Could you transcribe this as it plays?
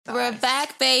We're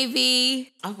back,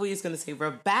 baby. I thought you was going to say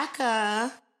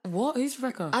Rebecca. What? Who's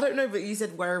Rebecca? I don't know, but you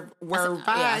said we're back.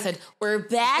 Yeah, I said we're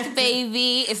back,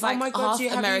 baby. It's like oh my God,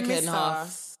 half American, half.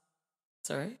 Us?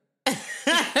 Sorry.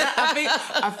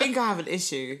 I think I have an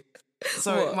issue.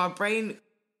 So What? my brain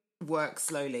works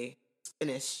slowly.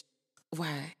 Finish.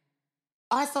 Why?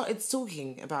 I started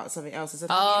talking about something else. I said,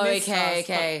 Oh, have you missed us?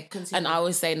 okay. But continue. And I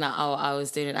was saying that I was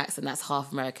doing an accent that's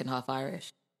half American, half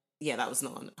Irish. Yeah, that was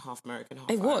not half American, half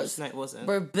It Irish. was. No, it wasn't.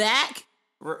 We're back.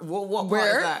 What part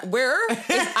is that?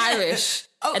 It's Irish.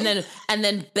 Oh. And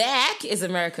then back is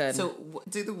American. So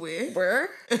do the weird. we're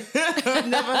I've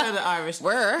never heard of Irish.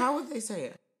 We're. How would they say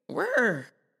it? we're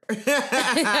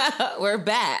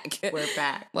back. We're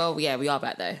back. Well, yeah, we are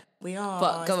back though. We are.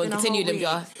 But go It's on, been a continue, whole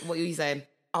Olympia. week. What were you saying?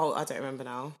 Oh, I don't remember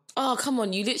now. Oh, come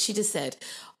on. You literally just said,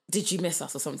 did you miss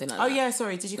us or something like Oh that? yeah,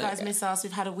 sorry. Did you guys Okay. miss us?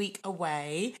 We've had a week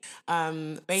away.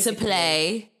 To Basically,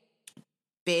 play.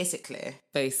 Basically,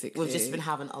 Basically. we've just been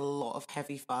having a lot of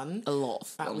heavy fun a lot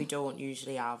of that fun. we don't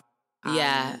usually have.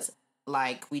 Yeah. And,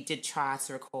 like we did try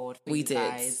to record for We you did.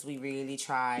 guys. We really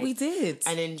tried. We did.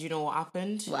 And then do you know what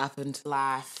happened? What happened?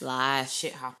 Life. Life.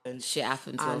 Shit happened. Shit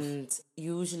happened to us. And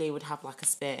usually would have like a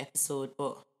spare episode,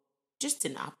 but just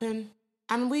didn't happen.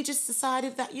 And we just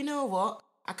decided that, you know what?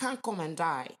 I can't come and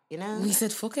die, you know? We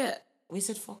said, fuck it. We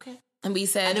said, fuck it. And we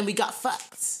said... And then we got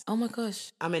fucked. oh my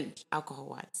gosh. I mean,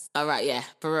 alcohol-wise. All right, yeah,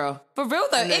 for real. For real,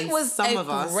 though, And then it was some a of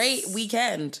us- great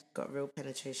weekend. Got real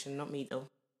penetration, not me though.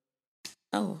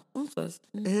 Oh, I'm supposed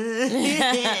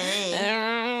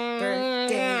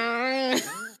Birthday.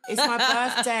 It's my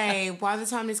birthday. By the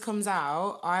time this comes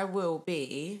out, I will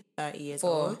be 30 years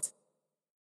old.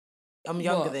 I'm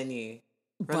younger What? than you.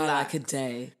 By like a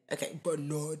day. Okay, but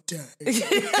not a day.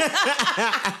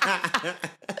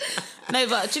 No,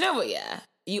 but do you know what, yeah?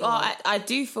 You are... I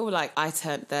do feel like I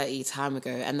turned 30 time ago,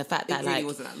 and the fact It that, really like...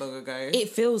 wasn't that long ago. It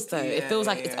feels, though. It Yeah, feels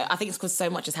like... yeah. I think it's because so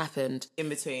much has happened in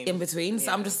between. in between.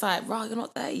 So I'm Yeah. just like, right, you're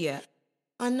not 30 yet.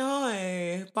 I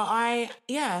know, but I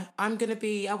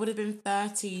would have been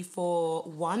 30 for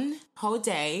one whole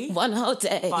day One whole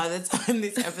day. by the time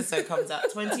this episode comes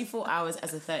out. 24 hours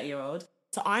as a 30-year-old.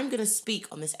 So I'm going to speak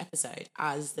on this episode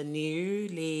as the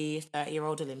newly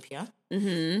 30-year-old Olympia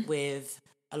with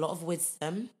a lot of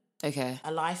wisdom, Okay.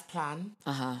 a life plan,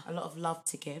 Uh-huh. a lot of love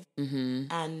to give,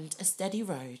 and a steady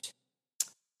road.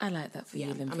 I like that for you,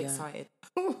 Olympia. I'm excited.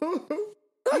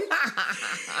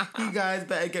 You guys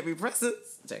better get me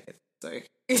presents. Joking. Sorry.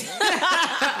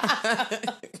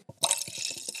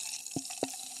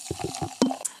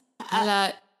 I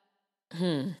like...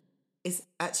 It's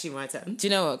actually my turn. Do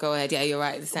you know what? Go ahead. Yeah, you're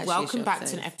right. It's actually a Welcome short back to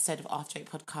episode. an episode of After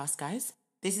Eight Podcast, guys.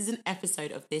 This is an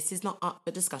episode of This Is Not Up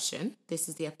for Discussion. This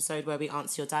is the episode where we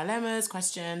answer your dilemmas,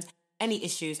 questions, any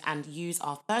issues, and use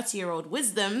our 30-year-old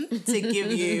wisdom to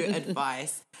give you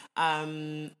advice.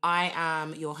 I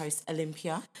am your host,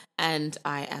 Olympia, And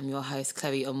I am your host,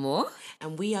 Chloe Amore.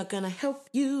 and we are going to help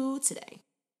you today.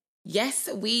 Yes,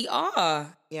 we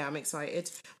are. Yeah, I'm excited.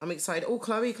 Oh,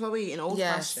 Chloe, in old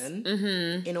Yes. fashion.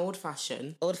 In old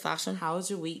fashion. Old fashioned.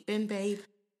 How's your week been, babe?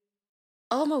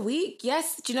 Oh, my week.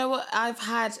 Yes. Do you know what? I've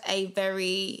had a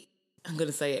very, I'm going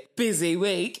to say it, busy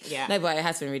week. Yeah. No, but it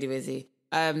has been really busy.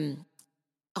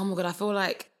 Oh my God, I feel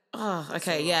like,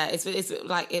 okay, yeah. It's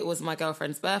like it was my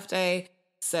girlfriend's birthday.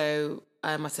 So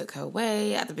I took her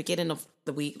away at the beginning of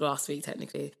the week, last week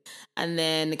technically. And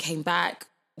then came back,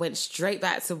 went straight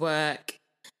back to work.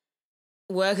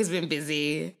 Work has been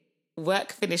busy.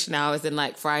 Work finished now, as in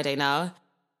like Friday now.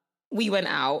 We went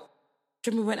out.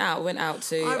 Do you remember we went out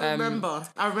to... I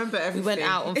remember everything. We went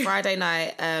out on Friday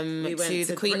night We went to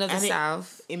the Queen of the and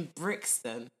South in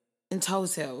Brixton. in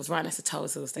Tulse Hill. It was right next to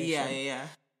Tulse Hill Station. Yeah.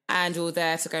 And we were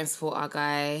there to go and support our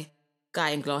guy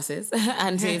in glasses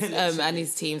and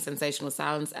his team, Sensational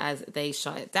Sounds, as they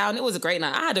shut it down. It was a great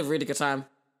night. I had a really good time.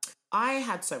 I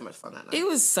had so much fun that night. It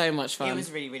was so much fun. It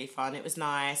was really, really fun. It was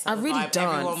nice. I The really vibe,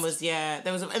 danced. Everyone was, there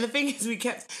was, and the thing is, we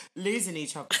kept losing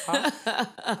each other.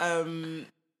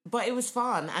 But it was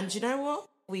fun. And do you know what?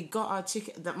 We got our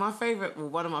chicken. One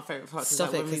of my favourite parts Stop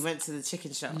was it, when we 'cause- went to the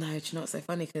chicken shop. No, do you know what's so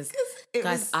funny? Because, it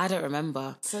guys, was- I don't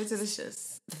remember. So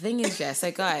delicious. The thing is, yeah,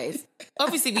 so guys,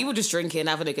 obviously we were just drinking,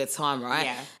 having a good time, right?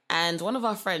 Yeah. And one of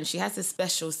our friends, she has this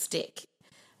special stick.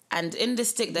 And in the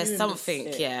stick, there's something,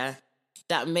 stick. yeah,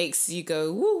 that makes you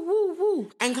go, woo, woo,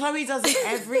 woo. And Chloe does it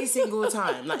every single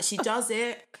time. Like, she does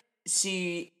it.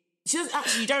 She does,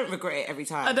 actually, you don't regret it every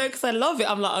time. I know, because I love it.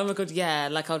 I'm like, oh my God, yeah,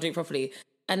 like I'll do it properly.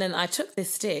 And then I took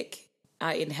this stick,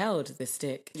 I inhaled this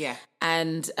stick. Yeah.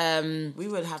 And We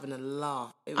were having a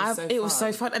laugh. It was it was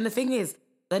so fun. And the thing is,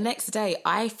 the next day,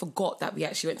 I forgot that we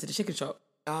actually went to the chicken shop.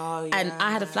 Oh, yeah. And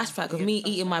I had a flashback of me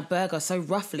eating my burger so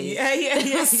roughly.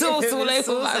 Yeah. Sauce all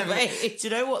over my everywhere. face. Do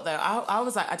you know what, though? I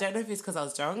was like, I don't know if it's because I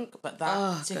was drunk, but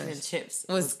that chicken and chips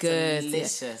was good.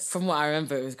 delicious. Yeah. From what I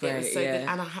remember, it was great. It was so good.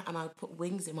 And I put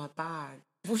wings in my bag.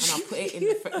 And I put it in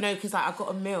the fridge. No, because like, I got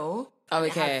a meal. Oh,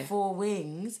 It okay. had 4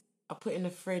 wings. I put it in the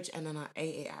fridge and then I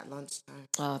ate it at lunchtime.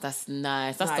 Oh, that's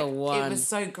nice. That's Like, the one. It was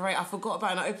so great. I forgot about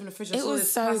it and I opened the fridge and It saw was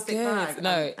this so plastic good. bag.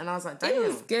 No. And I was like, damn. It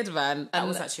was good, man. That And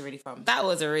was actually really fun. that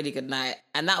was a really good night.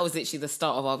 And that was literally the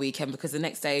start of our weekend because the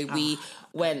next day we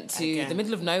went to the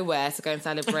middle of nowhere to go and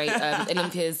celebrate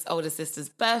Olympia's older sister's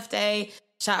birthday.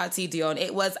 Shout out to Dion.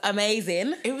 It was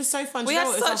amazing. It was so fun. We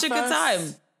had such a good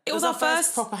time. It was our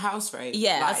first proper house rave.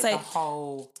 Yeah, like, I'd say the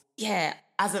whole... Yeah.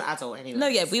 As an adult, anyway. No,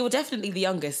 yeah, we were definitely the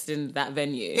youngest in that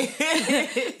venue.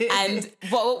 And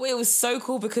but it was so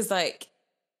cool because, like,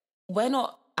 we're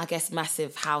not, I guess,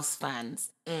 massive house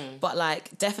fans, but,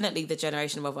 like, definitely the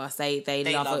generation above us, they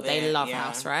love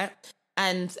house, right?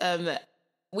 And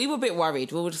we were a bit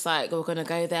worried. We were just like, we're going to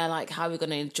go there, like, how are we going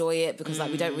to enjoy it? Because,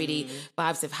 like, we don't really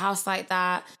vibes with house like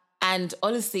that. And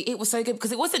honestly, it was so good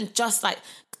because it wasn't just like,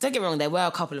 don't get me wrong, there were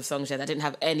a couple of songs there that didn't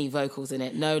have any vocals in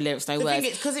it, no lyrics, no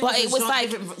words. But it was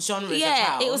like different genres. Yeah, of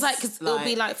house, it was like, because it would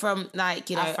be like from like,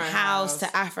 you know, Afro house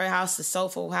to Afro house to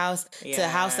soulful house to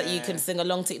house that you can sing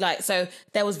along to. Like, so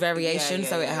there was variation,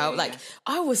 so it helped. Like,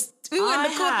 we were in the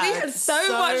club, we had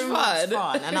so much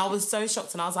fun. And I was so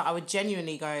shocked, and I was like, I would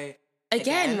genuinely go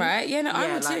again, right? Yeah, no,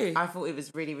 I would too. I thought it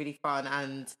was really, really fun,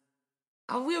 and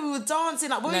we were dancing.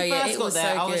 Like when we it first got was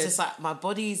there, so I was good. just like, my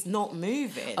body's not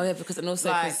moving. Oh yeah, because and also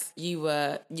because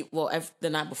the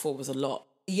night before was a lot.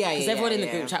 Because everyone in the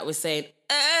group chat was saying,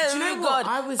 "Oh, do you know God!"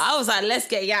 what? I was like, "Let's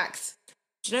get yacked."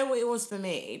 Do you know what it was for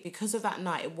me? Because of that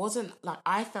night, it wasn't like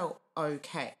I felt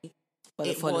okay. But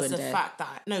it was the fact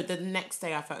that the next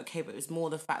day I felt okay, but it was more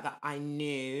the fact that I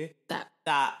knew that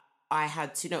I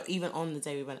had to. Even on the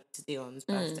day we went to Dion's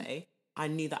birthday, I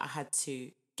knew that I had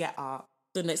to get up.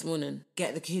 The next morning.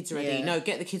 Get the kids ready. Yeah. No,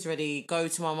 get the kids ready. Go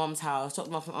to my mum's house. Drop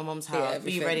them off at my mum's house.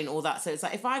 Be ready and all that. So it's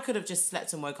like, if I could have just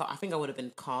slept and woke up, I think I would have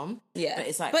been calm. Yeah. But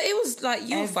it's like... But it was like,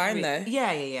 you were fine though.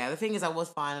 Yeah. The thing is, I was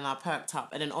fine and I perked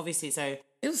up. And then obviously, so...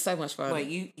 It was so much fun. Wait,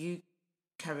 you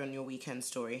carry on your weekend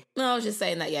story. No, I was just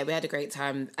saying that, we had a great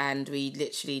time and we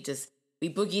literally we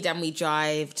boogied and we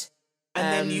jived.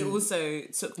 And then you also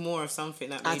took more of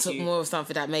something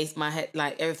that made my head,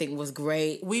 like, everything was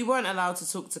great. We weren't allowed to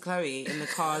talk to Chloe in the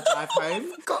car drive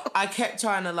home. I kept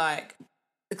trying to, like...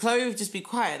 Chloe would just be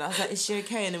quiet. I was like, is she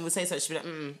okay? And then we'll say something. She'd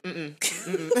be like,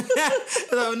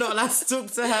 Because I'm not allowed to talk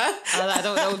to her. I was like, I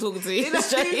don't talk to you.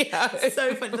 It's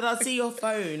so funny. Then I'll see your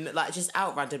phone, like, just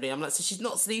out randomly. I'm like, so she's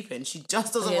not sleeping. She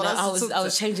just doesn't want us to talk I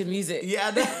was changing music.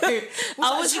 Yeah, I know.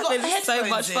 I was having so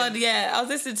much fun. Yeah, I was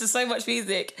listening to so much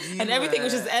music. Everything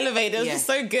was just elevated. It was just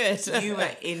so good. You were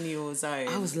in your zone.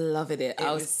 I was loving it.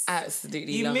 I was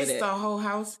absolutely loving it. You missed our whole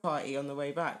house party on the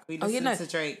way back. We listened to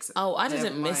Drake's. Oh, I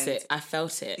didn't miss it. I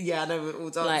felt it. Yeah, I know, we're all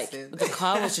dancing. Like, the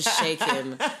car was just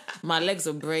shaking. My legs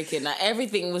were breaking. Like,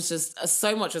 everything was just,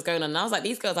 so much was going on. And I was like,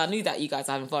 these girls, I knew that you guys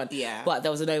are having fun. Yeah. But there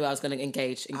was no way I was going to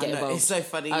engage and get involved. It's so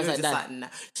funny. I was just like, nah.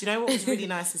 Do you know what was really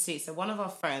nice to see? So one of our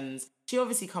friends, she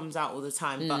obviously comes out all the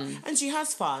time, and she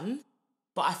has fun.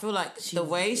 But I feel like the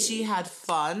way she had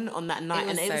fun on that night,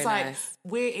 and it was like,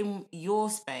 we're in your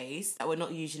space that we're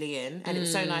not usually in, and it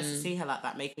was so nice to see her like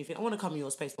that, making me think, I want to come in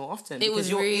your space more often. It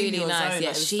was really nice. Zone.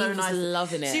 Yeah, she was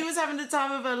loving it. She was having the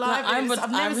time of her life.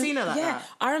 I've never seen her like that.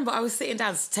 I remember I was sitting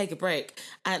down to take a break,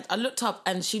 and I looked up,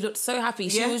 and she looked so happy.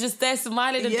 She was just there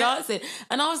smiling and dancing,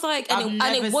 and I was like, and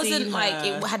it wasn't like,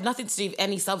 it had nothing to do with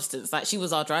any substance. Like, she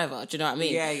was our driver. Do you know what I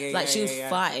mean? Yeah. Like, she was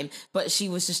fine, but she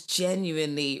was just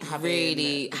genuinely really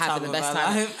having the best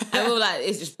time. And we were like,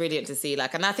 it's just brilliant to see.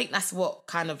 Like, and I think that's what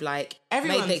kind of like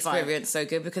made the experience so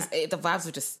good, because the vibes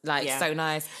were just like so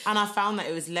nice. And I found that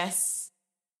it was less,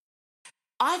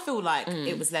 I feel like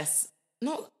it was less,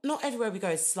 not everywhere we go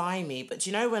is slimy, but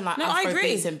do you know when like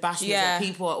Afrobeats and bash music, like,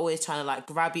 people are always trying to like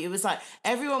grab you. It was like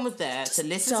everyone was there to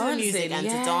listen to the music and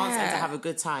to dance and to have a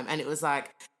good time. And it was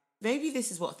like, maybe this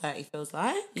is what 30 feels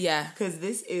like. Yeah. Because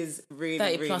this is really,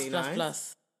 30 really nice.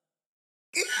 Plus.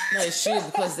 No, it's true,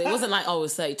 because it wasn't like, oh, it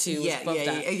was 32. It was above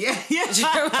that. Yeah. Do you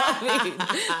know what I mean?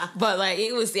 But like,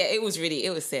 it was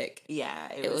sick.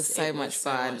 Yeah, it was so much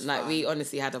fun. Like, we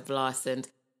honestly had a blast, and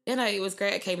it was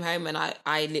great. I came home and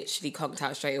I literally conked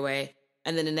out straight away.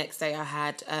 And then the next day I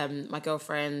had my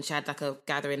girlfriend, she had like a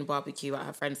gathering barbecue at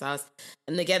her friend's house.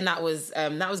 And again, that was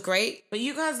great. But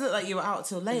you guys looked like you were out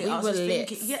till late. We were lit.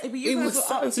 But you guys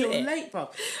were out till late, bro.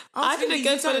 I didn't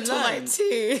go to bed until like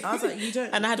 2. I was like, you don't.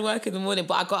 And I had work in the morning,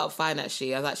 but I got up fine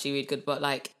actually. I was actually really good. But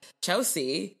like,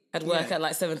 Chelsea, had work at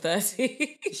like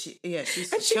 7:30. She's And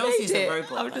she Chelsea's made it. a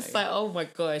robot. I'm just though. like, oh my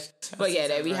gosh. But yeah,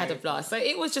 no, we had a blast. So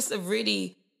it was just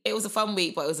it was a fun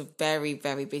week, but it was a very,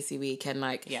 very busy week. And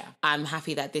like, Yeah. I'm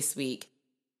happy that this week,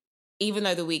 even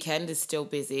though the weekend is still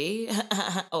busy,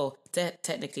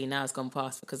 technically now it's gone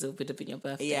past because it would have been your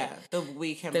birthday. Yeah, the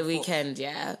weekend. The before. weekend,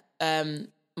 yeah.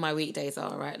 My weekdays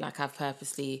are right. Like I've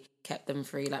purposely kept them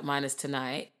free. Like minus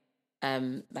tonight,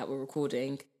 that we're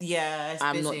recording. Yeah, it's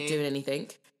I'm busy. not doing anything.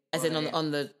 As in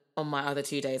Right. on my other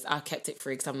 2 days, I kept it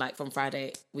free because I'm like from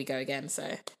Friday we go again. So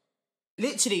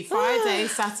Literally Friday,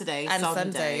 Saturday, and Sunday.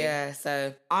 Sunday, yeah.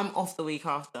 So I'm off the week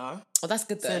after. oh, that's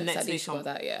good though. So So next at least week you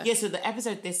got that, yeah. Yeah, so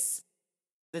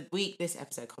the week this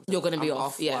episode comes You're out, gonna be I'm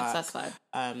off, yeah. work. So that's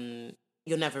fine.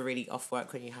 You're never really off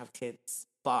work when you have kids,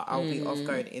 but I'll be off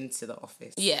going into the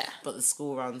office. Yeah, But the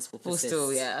school runs will we'll persist.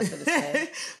 still, yeah. I was gonna say.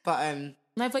 But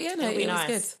No, but yeah, no, It'll be it was nice.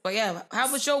 good. But yeah,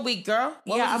 how was your week, girl?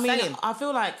 What yeah, I was you mean, saying? I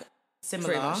feel like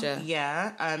similar. Pretty much,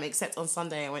 yeah. Except on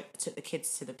Sunday, I took the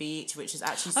kids to the beach, which is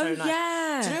actually so Oh nice.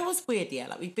 yeah. Do you know what's weird? Yeah,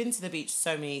 like we've been to the beach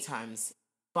so many times,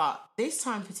 but this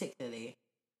time particularly,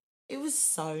 it was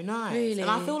so nice. Really? And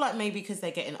I feel like maybe because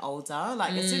they're getting older,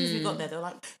 like as soon as we got there, they were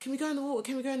like, "Can we go in the water?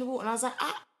 Can we go in the water?" And I was like,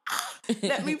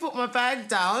 let me put my bag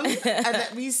down and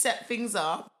let me set things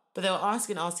up. But they were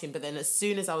asking, but then as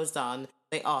soon as I was done,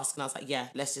 they asked, and I was like, "Yeah,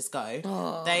 let's just go."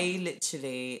 Aw. They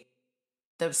literally,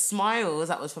 the smiles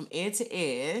that was from ear to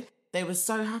ear, they were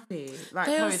so happy. Like,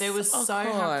 they were oh, so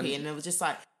come happy, on. and they were just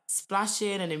like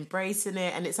splashing and embracing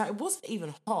it. And it's like, it wasn't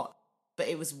even hot, but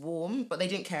it was warm, but they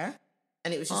didn't care.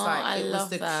 And it was just Oh, like, I it was love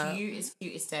the that.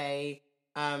 cutest day.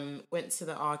 Went to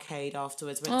the arcade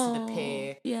afterwards, went to the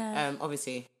pier. Yeah.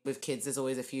 Obviously, with kids, there's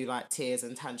always a few like tears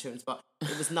and tantrums, but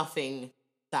it was nothing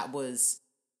that was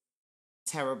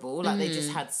terrible. Like, they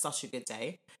just had such a good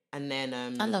day. And then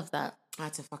I love that. I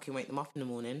had to fucking wake them up in the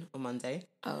morning on Monday.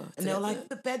 Oh, And they were like,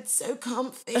 the bed's so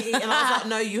comfy. And I was like,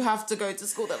 no, you have to go to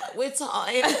school. They're like, we're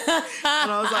tired.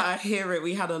 And I was like, I hear it.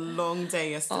 We had a long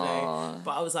day yesterday. Aw.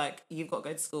 But I was like, you've got to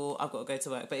go to school. I've got to go to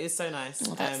work. But it was so nice.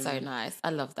 Oh, that's so nice. I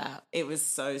love that. It was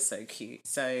so, so cute.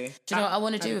 So Do you know what I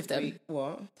want to do with them?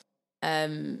 What?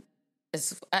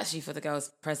 It's actually for the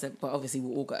girls present, but obviously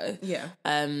we'll all go. Yeah.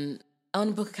 I want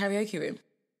to book a karaoke room.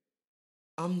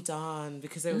 I'm done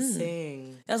because they will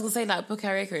sing. I was gonna say like book a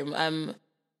karaoke room.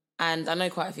 And I know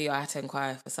quite a few. I had to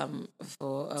inquire for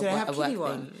a, Do they have a work kiddie thing.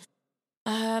 ones?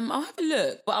 I'll have a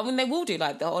look, but I mean they will do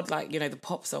like the odd like the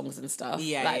pop songs and stuff.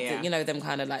 Yeah, like yeah. them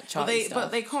kind of like But charty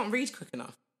stuff. they can't read quick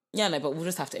enough. Yeah, no, but we'll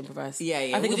just have to improvise. Yeah,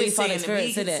 yeah. I think We'll it'll be just fun sing,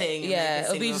 experience, we can innit? sing and Yeah, they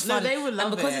can it'll be sing. just No, fun. they would love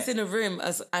and because it. it's in a room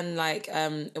and like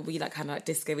it'll be like kind of like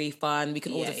disco-y fun. We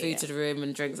can order Yeah, food yeah. to the room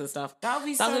and drinks and stuff. That would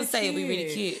be So so I was gonna say it'll be really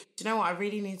cute. cute. Do you know what? I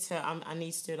really need to. I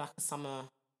need to do like a summer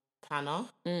planner.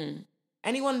 Mm.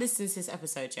 Anyone listening to this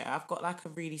episode, yeah, I've got like a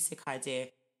really sick idea.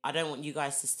 I don't want you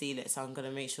guys to steal it, so I'm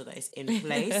gonna make sure that it's in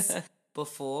place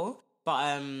before. But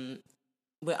I'm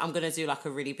gonna do like a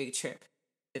really big trip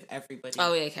with everybody.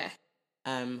 Oh yeah, okay.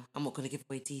 I'm not gonna give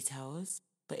away details,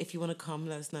 but if you want to come,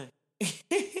 let us know.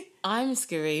 I'm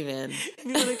screaming. If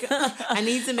you wanna go, I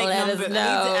need to make Let us numbers. know.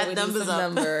 I We need to need add numbers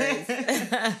some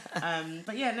up.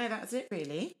 But yeah, no, that's it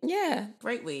really. Yeah,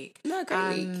 Great week. No, great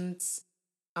week. And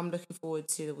I'm looking forward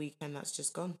to the weekend that's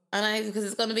just gone. I know because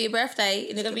it's gonna be your birthday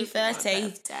and you're gonna be 30,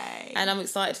 Birthday. and I'm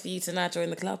excited for you to now join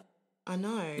the club. I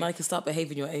know. Now you can start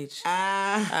behaving your age,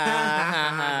 How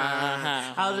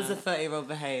does a 30-year-old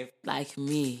behave? like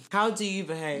me, How do you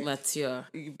behave? mature.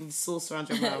 You sauce around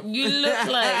your mouth. You look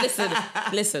like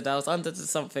listen. I was under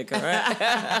something, all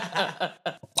right.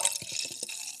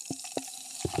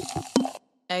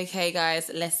 Okay,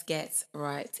 guys, let's get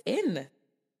right in.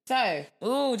 So,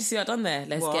 oh, do you see what I've done there?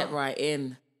 Let's What? get right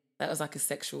in. That was like a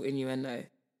sexual innuendo.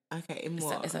 Okay, in Is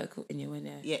what? that called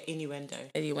innuendo? Yeah, innuendo.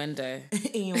 Innuendo.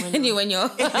 Innuendo. Innuendo.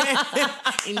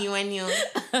 Innuendo.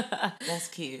 That's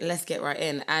cute. Let's get right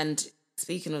in. And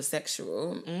speaking of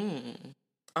sexual,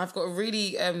 I've got a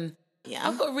really Yeah.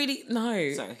 I've got a really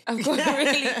no. Sorry. I've got a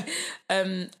really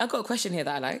I've got a question here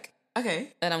that I like.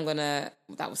 Okay. And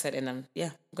that was said in I'm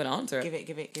gonna answer it.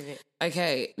 Give it.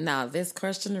 Okay, now this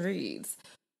question reads: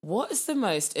 what is the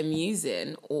most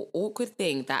amusing or awkward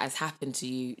thing that has happened to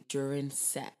you during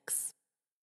sex?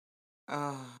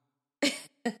 Oh. I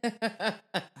don't know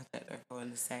if I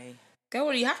want to say. Go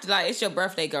on, you have to it's your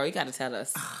birthday, girl. You gotta tell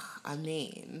us. I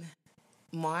mean,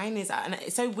 mine is, and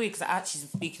it's so weird because I actually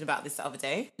was speaking about this the other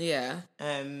day. Yeah.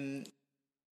 I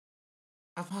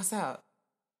passed out.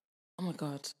 Oh my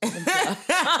god.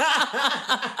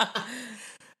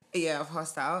 Yeah, I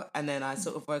passed out, and then I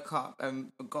sort of woke up and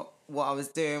forgot what I was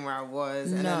doing, where I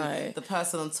was, and then the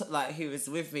person on top, who was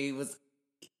with me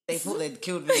They thought they'd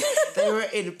killed me. They were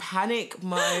in panic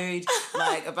mode,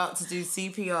 like about to do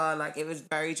CPR. Like it was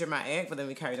very dramatic, but then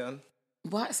we carried on.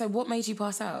 What? So what made you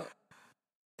pass out?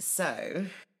 So,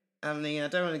 I mean, I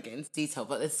don't want to get into detail,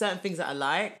 but there's certain things that I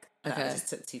like that I just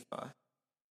took too far.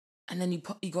 And then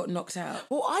you got knocked out.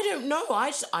 Well, I don't know.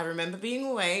 I remember being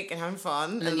awake and having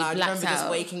fun, and I remember just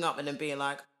waking up and then being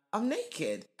like, I'm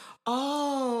naked.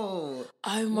 Oh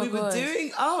my god. We were doing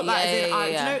you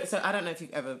know, so I don't know if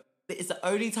you've ever. It's the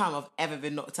only time I've ever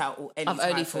been knocked out or any. I've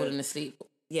only fallen asleep.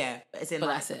 Yeah, but it's in. But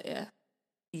that's it. Yeah.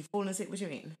 You've fallen asleep. What do you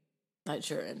mean? Like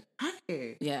during. Have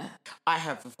you? Yeah. I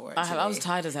have before. Actually. I was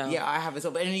tired as hell. Yeah, I have as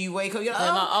well. But then you wake up, you're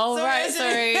like,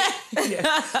 sorry.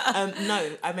 Yeah.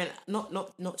 No, I meant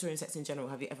not during sex in general.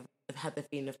 Have you ever had the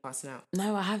feeling of passing out?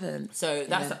 No, I haven't. So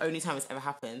that's the only time it's ever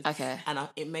happened. Okay. And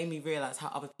it made me realise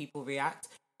how other people react.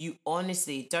 You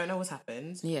honestly don't know what's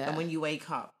happened. Yeah. And when you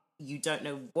wake up, you don't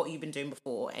know what you've been doing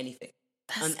before or anything.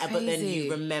 That's crazy. But then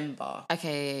you remember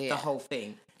the whole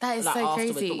thing. That is so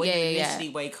crazy. But when you initially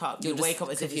wake up, you wake up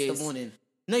as if it's the morning.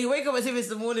 No, you wake up as if it's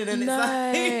the morning and it's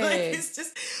like it's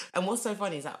just... And what's so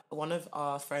funny is that one of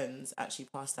our friends actually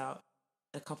passed out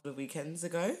a couple of weekends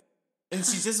ago. And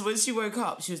she just, when she woke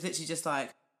up, she was literally just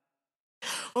like,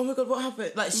 oh my God, what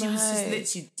happened? Like she was just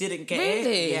literally didn't get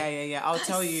it. Yeah. I'll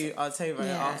tell you about it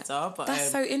after. But that's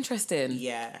so interesting.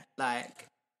 Yeah, like...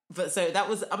 But so that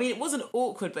was, I mean, it wasn't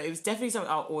awkward, but it was definitely something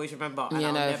I'll always remember and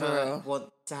I'll never want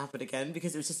to happen again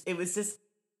because it was just,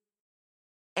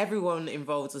 everyone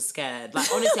involved was scared.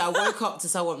 Like, honestly, I woke up to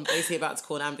someone basically about to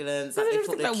call an ambulance. Like, they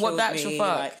thought they killed me.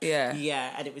 Like,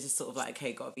 yeah. And it was just sort of like,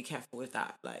 okay, gotta be careful with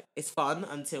that. Like, it's fun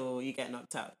until you get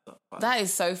knocked out. That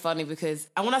is so funny because...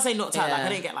 And when I say knocked out, like, I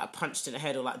didn't get, like, punched in the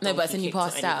head or, like, no, but then you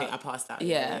passed out. I passed out.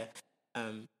 Yeah.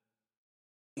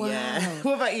 Wow. Yeah.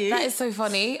 What about you? That is so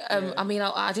funny. I mean,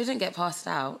 I didn't get passed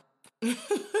out. I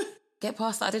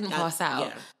didn't pass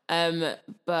out. Yeah.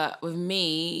 But with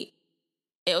me,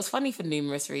 it was funny for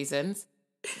numerous reasons.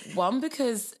 One,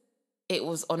 because it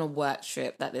was on a work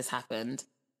trip that this happened.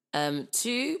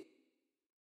 Two,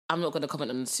 I'm not going to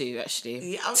comment on the two,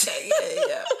 actually. Yeah, okay,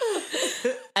 yeah.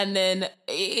 And then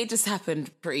it just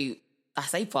happened pretty, I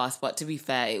say fast, but to be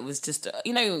fair, it was just,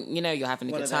 you know, you're having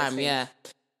a good time, yeah.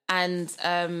 And,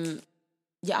 I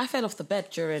fell off the bed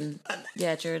during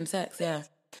sex, yeah.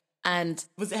 And...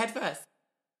 Was it head first?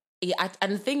 Yeah,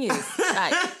 and the thing is,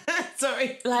 like...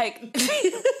 Sorry. Like...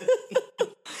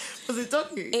 Was it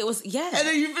doggy? It was, yeah. And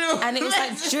then you flew off. And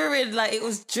it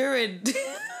was during...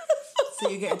 So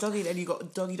you get a doggy and you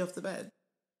got doggied off the bed?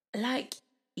 Like,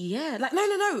 yeah. Like,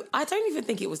 no. I don't even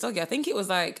think it was doggy. I think it was,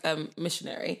 like,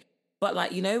 missionary. But,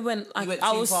 like, you know, when I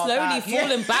was slowly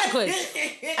falling backwards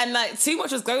and, like, too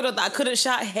much was going on that I couldn't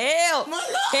shout, help!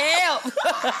 Help!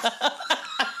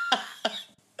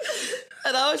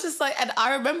 And I was just like, and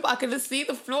I remember I could just see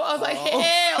the floor. I was like,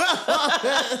 help!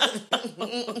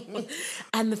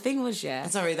 And the thing was,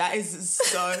 Sorry, that is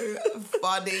so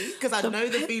funny because I know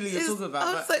the feeling you're talking about.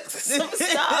 I was like, stop.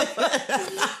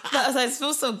 I was like, it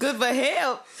feels so good, but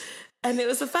help! And it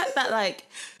was the fact that, like,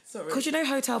 because you know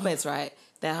hotel beds, right?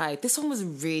 They're high. This one was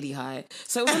really high.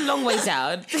 So it was a long way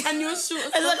down. And you were short.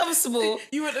 And like I was small.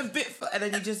 You went a bit, and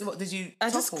then you just, what did you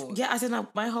topple? I said, no,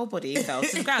 my whole body fell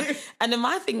to the ground. And then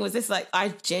my thing was this, like, I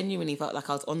genuinely felt like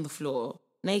I was on the floor,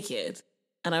 naked.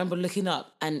 And I remember looking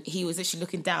up, and he was actually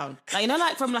looking down. Like, you know,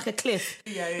 like from like a cliff.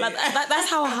 That's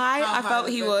how high I felt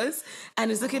he was. And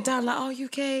he was looking down like, oh, you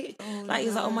okay? He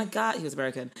was like, oh my God. He was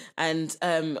American. And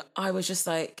I was just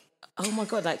like, oh my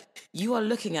God, like, you are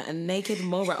looking at a naked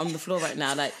mole rat on the floor right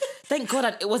now. Like, thank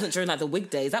God it wasn't during, like, the wig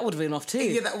days. That would have been off too.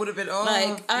 Yeah, that would have been off.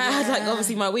 Like, I had, like,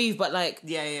 obviously my weave, but, like...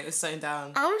 Yeah, it was sewn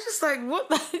down. I was just like, what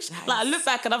the... Like, I look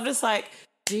back and I'm just like,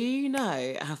 do you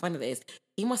know how funny that is?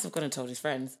 He must have gone and told his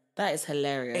friends. That is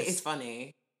hilarious. It is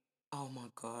funny. Oh my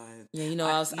God. Yeah, you know,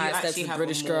 I said to a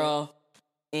British girl.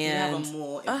 And... You have a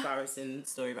more embarrassing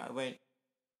story, but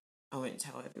I won't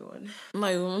tell everyone.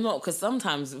 No, I'm not, because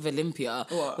sometimes with Olympia,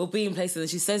 we'll be in places and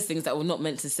she says things that we're not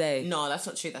meant to say. No, that's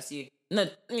not true. That's you. No,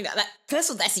 first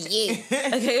of all, that's you.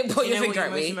 Okay, point your finger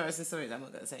at me. Most embarrassing story that I'm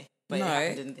not going to say. But it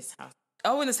happened in this house.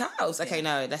 Oh, in this house? Okay,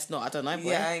 no, that's not. I don't know.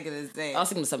 Boy. Yeah, I ain't going to say. I was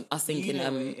thinking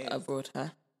abroad, huh?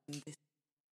 In this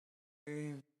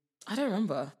room. I don't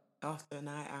remember. After a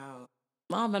night out.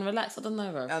 Oh, man, relax. I don't know,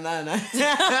 bro. Oh, no.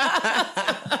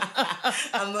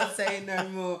 I'm not saying no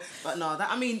more. But no,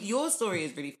 I mean, your story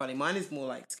is really funny. Mine is more,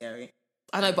 like, scary.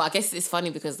 I know, but I guess it's funny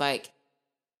because, like,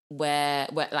 where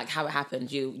like how it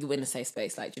happened, you in a safe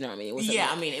space, like, do you know what I mean? It wasn't Yeah,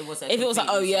 like, I mean, it was. if it was like,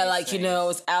 oh yeah, like, you know, I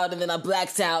was out and then I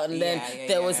blacked out and then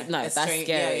there was no, that's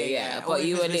scary, yeah. But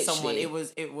you were literally someone. It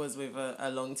was with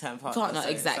a long-term partner, so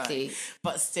exactly. Like,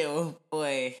 but still,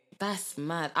 boy, that's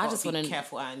mad. I just want to be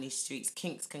careful out in these streets.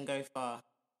 Kinks can go far.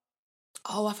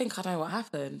 Oh, I think I know what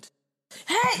happened.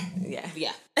 Hey!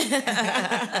 Yeah.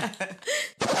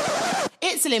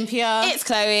 It's Olympia. It's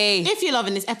Chloe. If you're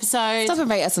loving this episode, stop and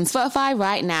rate us on Spotify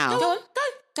right now.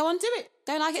 Go on, do it.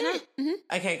 Don't like it now?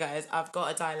 Mm-hmm. Okay, guys, I've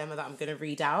got a dilemma that I'm going to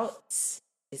read out.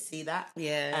 You see that?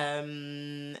 Yeah.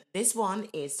 This one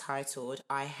is titled,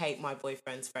 I hate my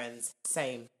boyfriend's friends.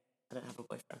 Same. I don't have a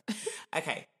boyfriend.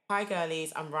 Okay. Hi,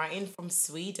 girlies. I'm writing from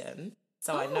Sweden,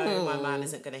 so I know my man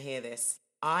isn't going to hear this.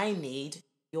 I need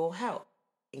your help,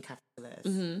 in capital letters.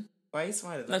 Mm-hmm. Why are you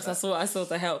smiling like that? I saw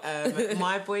the help.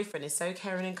 My boyfriend is so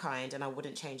caring and kind, and I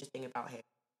wouldn't change a thing about him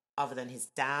other than his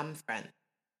damn friend.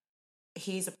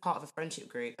 He's a part of a friendship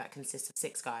group that consists of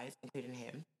 6 guys, including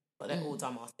him, but they're all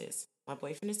dumbasses. My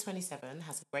boyfriend is 27,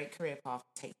 has a great career path,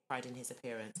 takes pride in his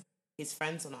appearance. His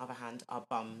friends, on the other hand, are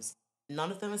bums. None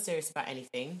of them are serious about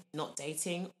anything, not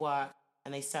dating, work,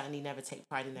 and they certainly never take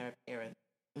pride in their appearance.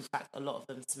 In fact, a lot of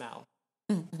them smell.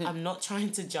 I'm not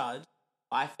trying to judge,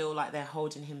 but I feel like they're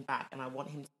holding him back, and I want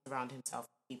him to surround himself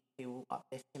with people who will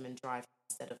uplift him and drive him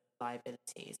instead of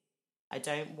liabilities. I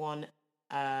don't want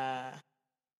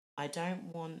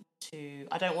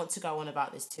to go on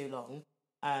about this too long,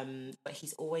 but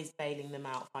he's always bailing them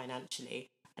out financially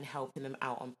and helping them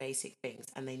out on basic things,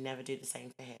 and they never do the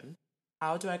same for him.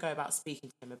 How do I go about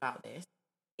speaking to him about this?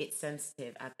 It's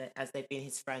sensitive as they've been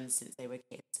his friends since they were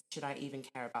kids. Should I even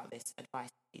care about this? Advice,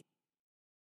 please.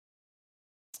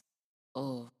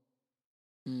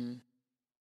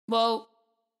 Well,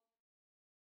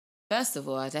 first of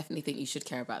all, I definitely think you should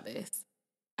care about this,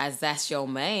 as that's your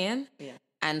man,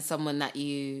 and someone that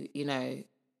you know,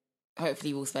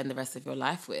 hopefully will spend the rest of your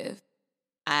life with,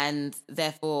 and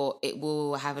therefore it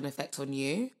will have an effect on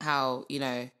you, how, you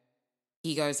know,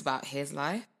 he goes about his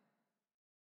life.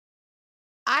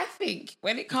 I think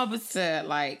when it comes to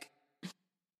like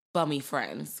bummy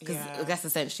friends, because that's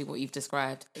essentially what you've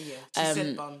described. Yeah, she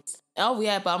said bums. Oh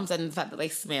yeah, bums, and the fact that they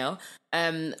smell.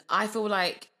 I feel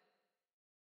like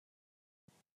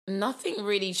nothing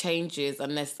really changes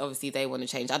unless obviously they want to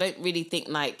change. I don't really think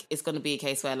like it's going to be a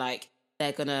case where like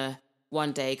they're going to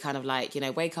one day kind of like, you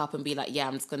know, wake up and be like, yeah,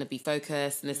 I'm just going to be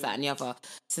focused and this, that and the other.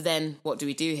 So then what do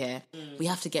we do here? We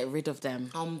have to get rid of them.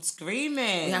 I'm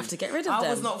screaming. We have to get rid of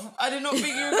them. I did not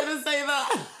think you were going to say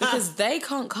that. Because they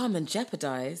can't come and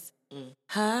jeopardize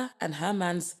her and her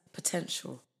man's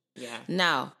potential. Yeah.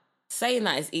 Now, saying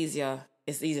that is easier.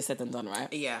 It's easier said than done,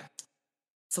 right? Yeah.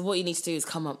 So what you need to do is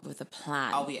come up with a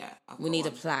plan. Oh, yeah. We need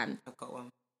a plan. I've got one.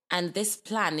 And this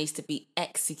plan needs to be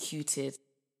executed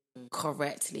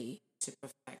correctly. To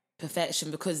perfection,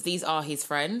 because these are his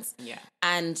friends. Yeah.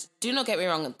 And do not get me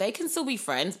wrong, they can still be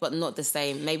friends, but not the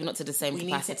same, maybe not to the same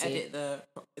capacity. We need to edit the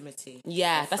proximity.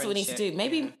 Yeah, that's what we need to do.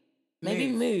 Maybe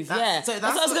move. So that's what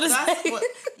I was going to say. What,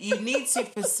 you need to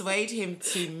persuade him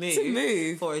to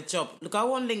move for a job.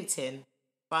 Go on LinkedIn,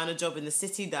 find a job in the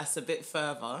city that's a bit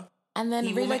further. And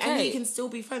then relocate. And he can still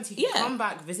be friends. He can come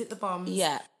back, visit the bums.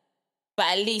 Yeah.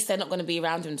 But at least they're not going to be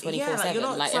around him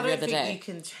 24/7 like every other day. I don't think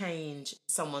you can change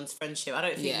someone's friendship. I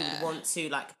don't think you want to,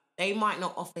 like, they might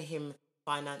not offer him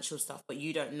financial stuff, but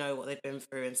you don't know what they've been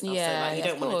through and stuff. Yeah, so like, you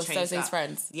don't want to change those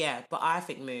friends. Yeah, but I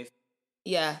think move.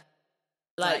 Yeah.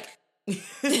 Like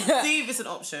see if it's an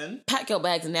option. Pack your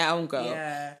bags now and go.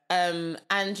 Yeah.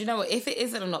 And you know what? If it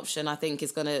isn't an option, I think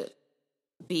it's going to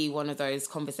be one of those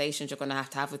conversations you're going to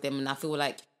have with him. And I feel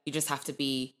like you just have to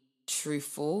be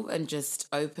truthful and just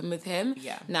open with him.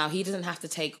 Yeah. Now, he doesn't have to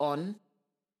take on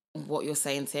what you're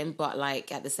saying to him, but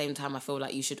like at the same time, I feel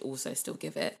like you should also still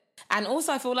give it. And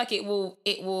also I feel like it will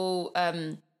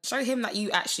show him that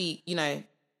you actually, you know,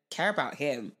 care about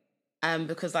him.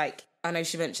 Because like I know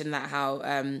she mentioned that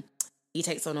how he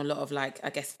takes on a lot of like, I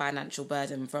guess, financial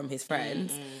burden from his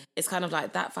friends. It's kind of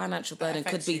like that financial burden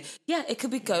could be, it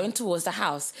could be going towards the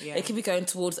house. Yeah. It could be going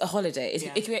towards a holiday. It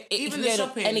could be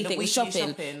shopping, anything, shopping.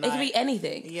 Like, it could be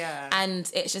anything. Yeah.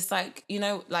 And it's just like, you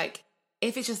know, like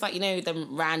if it's just like, you know,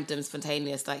 them random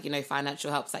spontaneous, like, you know,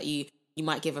 financial helps that you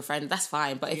might give a friend, that's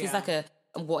fine. But if it's like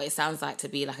what it sounds like to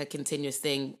be like a continuous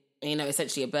thing, you know,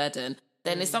 essentially a burden,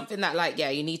 then it's something that like,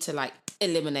 you need to like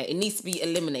eliminate. It needs to be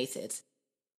eliminated.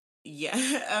 Yeah,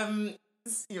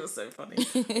 you're so funny.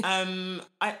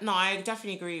 I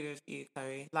definitely agree with you,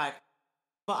 Chloe. Like,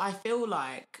 but I feel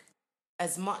like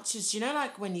as much as, you know,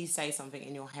 like when you say something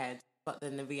in your head, but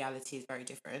then the reality is very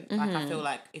different. Like, I feel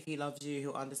like if he loves you,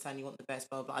 he'll understand you want the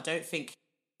best, blah, blah. I don't think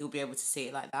he'll be able to see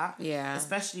it like that. Yeah.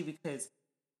 Especially because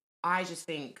I just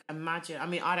think, imagine, I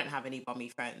mean, I don't have any bummy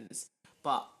friends,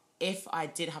 but if I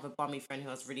did have a bummy friend who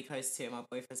I was really close to and my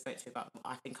boyfriend spoke to me about them,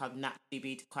 I think I'd naturally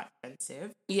be quite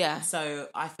defensive. Yeah. So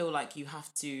I feel like you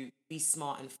have to be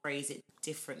smart and phrase it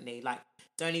differently. Like,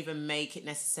 don't even make it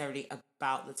necessarily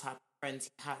about the type of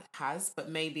friends he has, but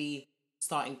maybe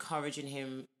start encouraging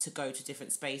him to go to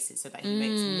different spaces so that he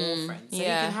makes more friends. So he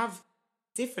can have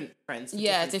different friends for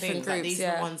different things. Groups. Like, these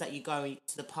are the ones that you go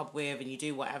to the pub with and you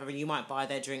do whatever, and you might buy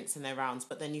their drinks and their rounds,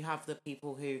 but then you have the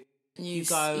people who you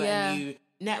go and you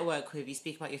network with, you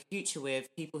speak about your future with,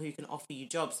 people who can offer you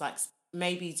jobs. Like,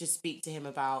 maybe just speak to him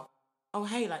about, oh,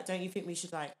 hey, like, don't you think we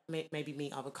should, like, maybe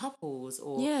meet other couples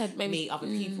or meet other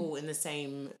people in the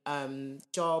same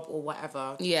job or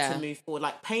whatever to move forward.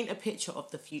 Like, paint a picture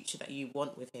of the future that you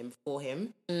want with him, for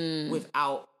him,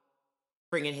 without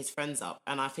bringing his friends up.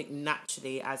 And I think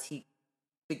naturally, as he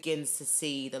begins to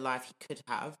see the life he could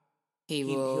have,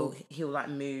 he'll like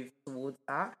move towards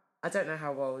that. I don't know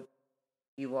how old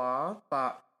you are,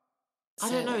 but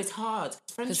I don't know, it's hard.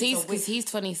 Because he's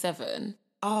 27.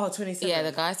 Oh, 27. Yeah,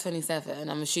 the guy's 27.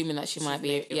 I'm assuming that she might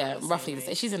be, roughly.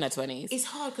 She's in her 20s. It's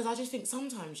hard because I just think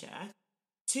sometimes,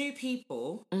 two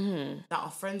people that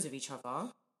are friends with each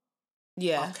other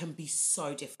can be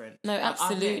so different. No,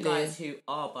 absolutely. I've met guys who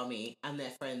are bummy and their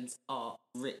friends are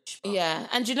rich. Yeah,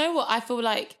 and do you know what? I feel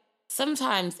like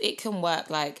sometimes it can work.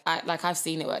 Like I've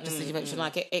seen it work, just as you mentioned,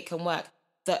 like it can work.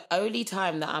 The only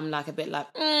time that I'm like a bit like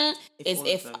is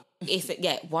if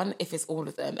it's all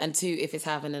of them, and two, if it's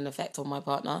having an effect on my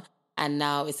partner. And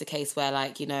now it's a case where,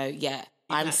 like,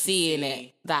 I'm seeing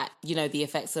it, that, the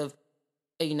effects of,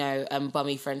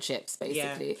 bummy friendships,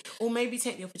 basically. Yeah. Or maybe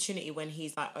take the opportunity when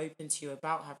he's like open to you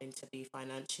about having to be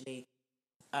financially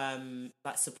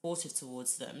like supportive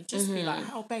towards them. Just be like,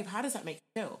 oh babe, how does that make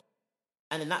you feel?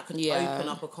 And then that could open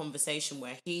up a conversation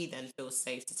where he then feels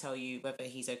safe to tell you whether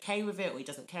he's okay with it or he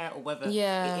doesn't care, or whether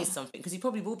it is something. Because he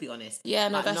probably will be honest. Yeah,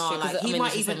 no, like, that's true. Like, he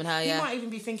might even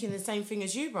be thinking the same thing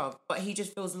as you, bro. But he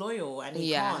just feels loyal and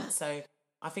he can't. So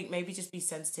I think maybe just be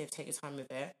sensitive, take your time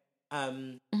with it.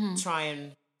 Try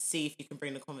and see if you can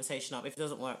bring the conversation up. If it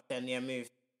doesn't work, then move.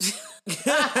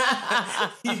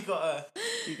 you gotta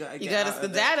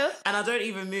skedaddle. And I don't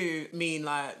even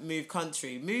move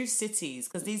country, move cities,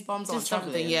 because these bums aren't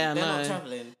traveling. They're not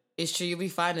traveling. It's true. You'll be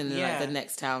fine in like the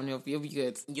next town. You'll be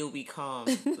good. You'll be calm.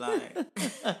 Like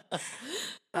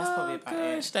that's probably about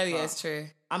it. No, yeah, it's true.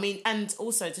 I mean, and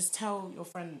also just tell your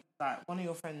friend, like, one of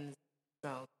your friends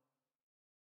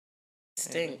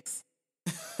stinks.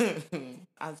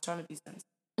 I was trying to be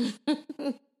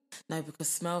sensitive. No, because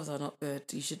smells are not good.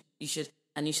 You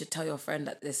should tell your friend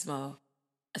that they smell.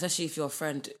 Especially if your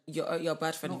friend, you're a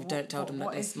bad friend if you don't tell them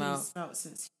that they smell. What if he's smelled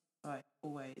since like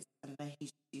always, and then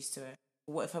he's used to it?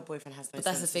 What if her boyfriend has no but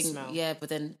that's sense the thing, of smell? Yeah, but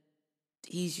then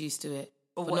he's used to it.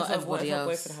 Or but not everybody else.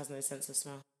 What if her boyfriend has no sense of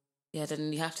smell? Yeah,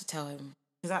 then you have to tell him.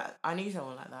 Because I knew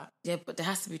someone like that. Yeah, but there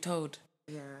has to be told.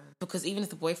 Yeah. Because even if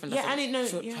the boyfriend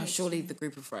doesn't, surely the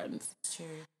group of friends. It's true.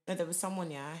 No, there was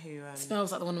someone, who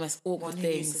smells like the one of the most awkward things.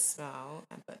 Who used to smell,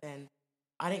 but then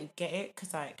I didn't get it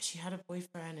because like she had a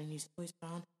boyfriend and he's always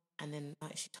found, and then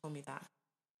like she told me that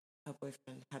her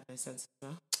boyfriend had no sense of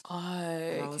smell. Oh,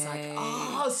 and I was like,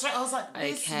 straight. I was like,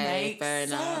 this makes fair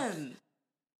sense. Enough.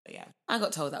 But yeah, I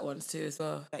got told that once too as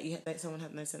well. That someone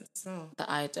had no sense of smell. That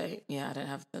I don't. Yeah, I don't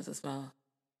have a sense of smell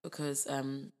because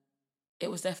it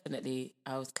was definitely,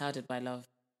 I was clouded by love.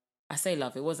 I say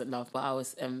love, it wasn't love, but I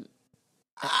was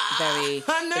very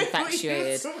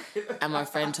infatuated. And my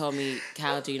friend told me,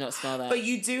 Cal, do you not smell that? But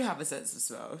you do have a sense of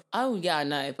smell. Oh, yeah, I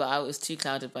know, but I was too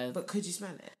clouded by... But could you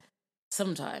smell it?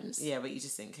 Sometimes. Yeah, but you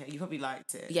just didn't care. You probably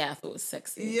liked it. Yeah, I thought it was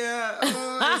sexy. Yeah.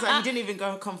 It's like he didn't even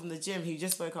come from the gym. He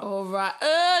just woke up. All right.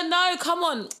 No, come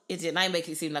on. Idiot. Now you make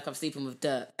it seem like I'm sleeping with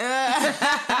dirt.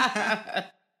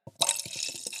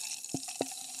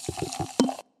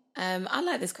 I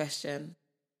like this question.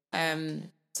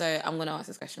 So I'm going to ask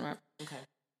this question, right? Okay.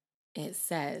 It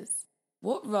says,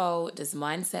 what role does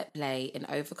mindset play in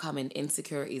overcoming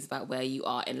insecurities about where you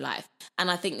are in life?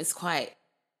 And I think it's quite a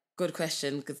good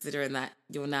question considering that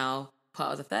you're now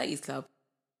part of the 30s club.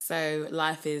 So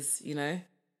life is,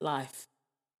 life.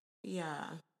 Yeah.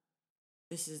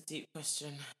 This is a deep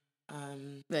question.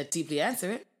 Deeply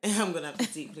answer it. I'm going to have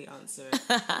to deeply answer it.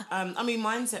 I mean,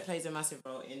 mindset plays a massive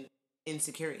role in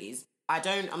insecurities.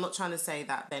 I'm not trying to say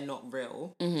that they're not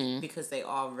real, because they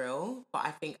are real, but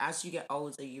I think as you get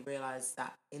older, you realise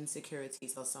that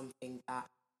insecurities are something that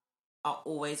are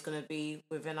always going to be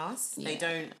within us. Yeah. They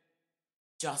don't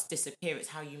just disappear, it's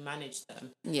how you manage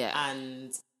them. Yeah.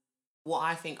 And what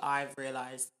I think I've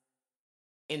realised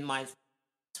in my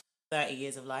 30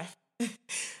 years of life.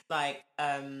 Like,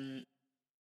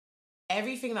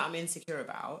 everything that I'm insecure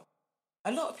about,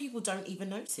 a lot of people don't even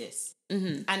notice.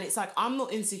 Mm-hmm. And it's like, I'm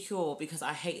not insecure because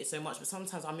I hate it so much, but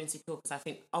sometimes I'm insecure because I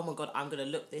think, oh my God, I'm going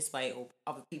to look this way, or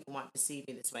other people might perceive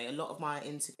me this way. A lot of my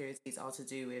insecurities are to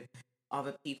do with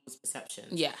other people's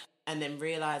perceptions. Yeah. And then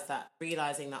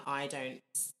realizing that I don't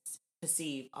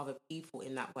perceive other people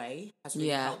in that way has really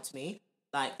helped me.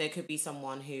 Like, there could be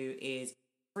someone who is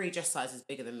 3 dress sizes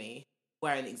bigger than me,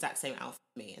 wearing the exact same outfit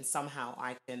as me, and somehow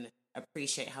I can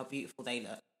appreciate how beautiful they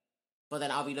look. But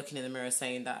then I'll be looking in the mirror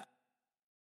saying that,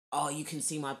 oh, you can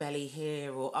see my belly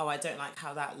here, or, oh, I don't like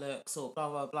how that looks, or blah,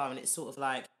 blah, blah. And it's sort of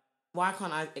like, why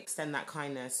can't I extend that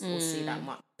kindness or see that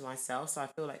much to myself? So I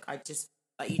feel like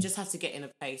you just have to get in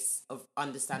a place of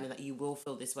understanding that you will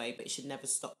feel this way, but it should never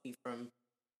stop you from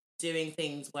doing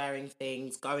things, wearing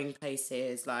things, going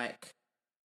places, like,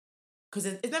 because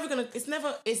it's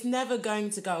never going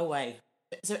to go away.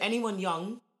 So anyone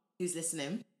young who's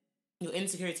listening, your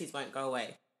insecurities won't go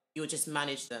away. You'll just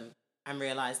manage them and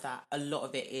realize that a lot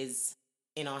of it is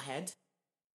in our head.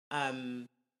 And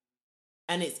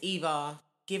it's either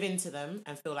give in to them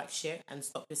and feel like shit and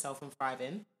stop yourself from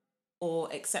thriving, or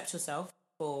accept yourself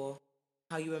for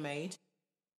how you were made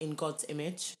in God's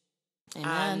image. Amen.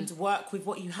 And work with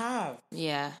what you have.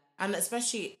 Yeah. And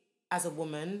especially as a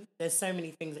woman, there's so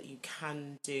many things that you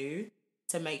can do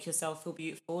to make yourself feel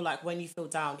beautiful. Like, when you feel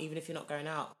down, even if you're not going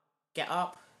out, get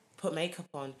up, put makeup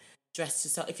on, dress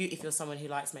yourself. If you're someone who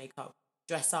likes makeup,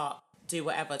 dress up, do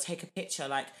whatever, take a picture.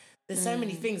 Like, there's so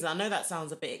many things. And I know that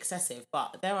sounds a bit excessive,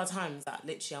 but there are times that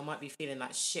literally I might be feeling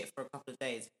like shit for a couple of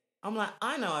days. I'm like,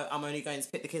 I know I'm only going to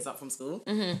pick the kids up from school,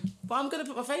 but I'm going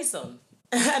to put my face on.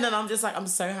 And then I'm just like, I'm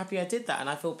so happy I did that, and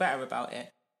I feel better about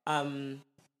it.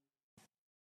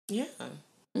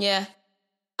 Yeah.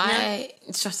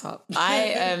 Shut up.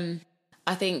 I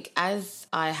think as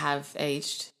I have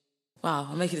aged, wow,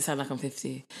 I'm making it sound like I'm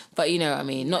 50, but you know what I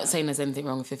mean. Not saying there's anything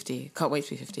wrong with 50. Can't wait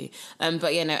to be 50.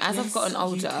 But yeah, no. As I've gotten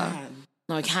older,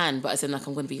 no, I can, but I said like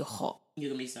I'm going to be hot. You're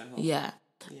going to be so hot. Yeah.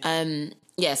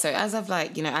 Yeah. So as I've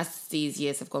as these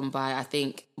years have gone by, I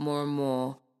think more and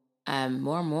more,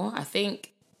 I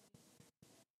think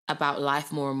about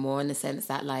life more and more, in the sense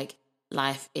that like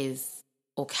life is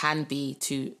or can be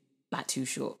too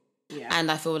short. Yeah. And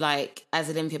I feel like, as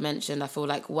Olympia mentioned, I feel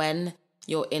like when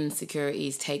your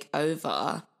insecurities take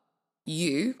over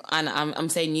you, and I'm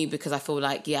saying you because I feel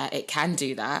like, yeah, it can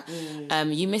do that.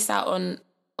 You miss out on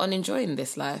enjoying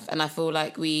this life. And I feel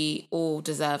like we all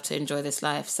deserve to enjoy this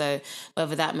life. So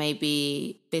whether that may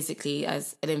be physically,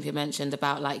 as Olympia mentioned,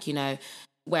 about like, you know,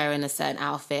 wearing a certain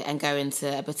outfit and going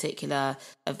to a particular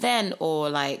event, or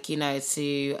like, you know,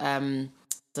 to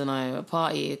don't know, a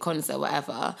party, a concert,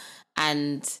 whatever,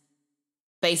 and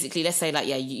basically, let's say like,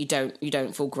 yeah, you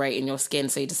don't feel great in your skin,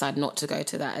 so you decide not to go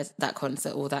to that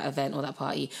concert or that event or that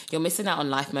party. You're missing out on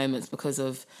life moments because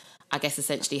of, I guess,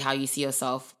 essentially how you see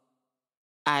yourself.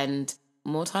 And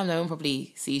more time, no one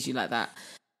probably sees you like that.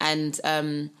 And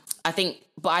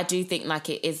I do think like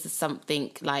it is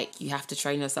something like you have to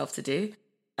train yourself to do.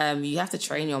 You have to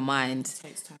train your mind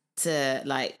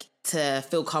to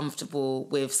feel comfortable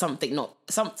with something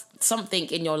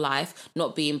in your life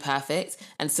not being perfect,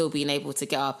 and still being able to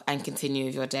get up and continue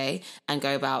with your day and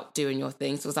go about doing your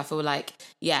things. Because I feel like,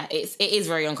 yeah, it is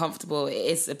very uncomfortable. It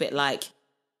is a bit like,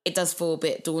 it does feel a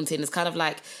bit daunting. It's kind of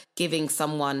like giving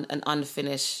someone an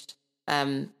unfinished,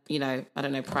 you know, I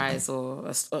don't know, prize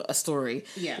or a story.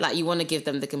 Yeah. Like, you want to give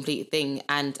them the complete thing.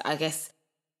 And I guess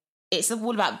it's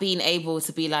all about being able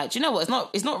to be like, do you know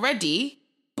what? It's not ready,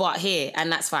 but here,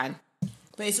 and that's fine.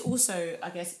 But it's also, I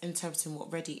guess, interpreting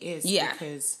what ready is. Yeah.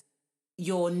 Because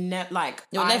you're never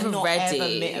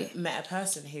ready. Ever met a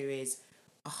person who is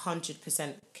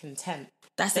 100% content.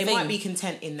 They might be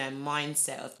content in their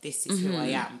mindset of, this is who I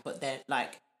am, but they're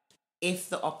like, if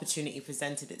the opportunity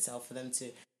presented itself for them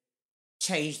to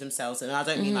change themselves, and I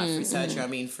don't mean like through surgery, I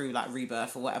mean through like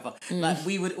rebirth or whatever. Like,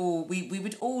 we would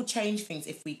all change things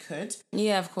if we could.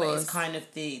 Yeah, of course. But it's kind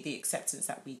of the acceptance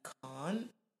that we can't.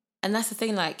 And that's the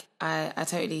thing, like, I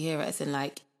totally hear it, as in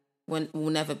like, we'll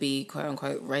never be quote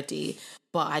unquote ready.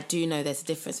 But I do know there's a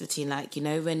difference between, like, you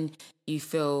know, when you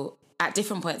feel at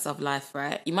different points of life,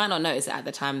 right? You might not notice it at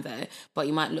the time though, but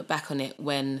you might look back on it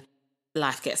when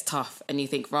life gets tough and you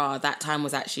think, rah, that time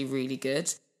was actually really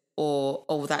good. Or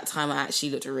that time I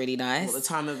actually looked really nice. Or the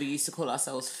time when we used to call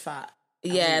ourselves fat.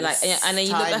 Yeah, like, and then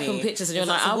you look back on pictures and you're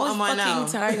like, I was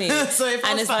fucking tiny. So if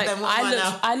and it's fat,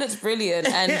 like, I looked brilliant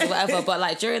and whatever. But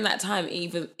like, during that time,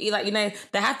 even like, you know,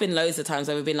 there have been loads of times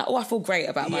where we've been like, oh, I feel great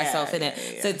about myself, innit?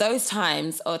 Yeah. So those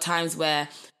times are times where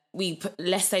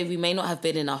let's say we may not have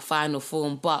been in our final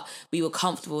form, but we were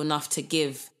comfortable enough to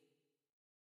give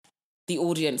the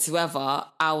audience, whoever,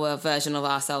 our version of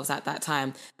ourselves at that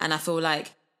time. And I feel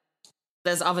like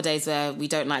there's other days where we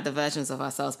don't like the versions of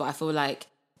ourselves, but I feel like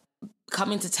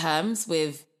coming to terms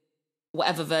with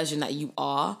whatever version that you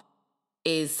are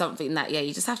is something that,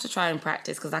 you just have to try and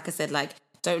practice. Because like I said, like,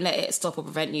 don't let it stop or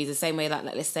prevent you. The same way like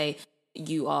let's say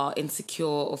you are insecure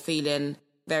or feeling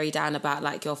very down about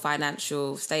like your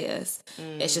financial status.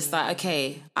 It's just like,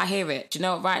 okay, I hear it. Do you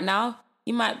know what? Right now,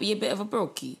 you might be a bit of a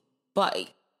brokey, but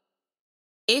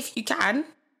if you can,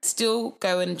 still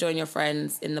go and join your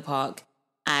friends in the park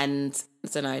and, I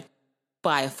don't know,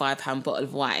 buy a £5 bottle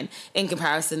of wine in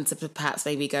comparison to perhaps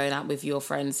maybe going out with your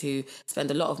friends who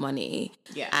spend a lot of money.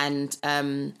 Yeah. And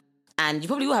you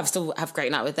probably will still have a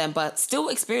great night with them, but still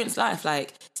experience life,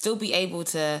 like still be able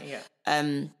to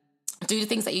do the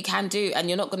things that you can do, and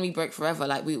you're not going to be broke forever.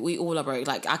 Like we all are broke.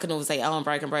 Like I can always say, oh, I'm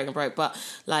broke, but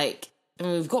like, I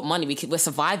mean, we've got money. We're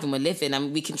surviving. We're living,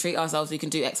 and we can treat ourselves. We can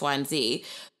do X, Y, and Z.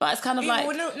 But it's kind of like,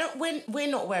 we're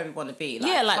not where we want to be.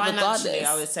 Like, like financially, regardless,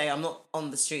 I would say I'm not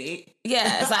on the street.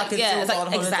 Yeah, it's like, I can still go on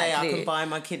holiday. exactly. I can buy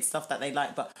my kids stuff that they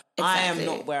like, but I am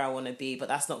not where I want to be. But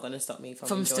that's not going to stop me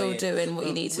from still doing what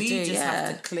you need to do. We just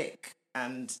have to click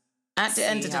and. At the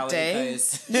end of the day,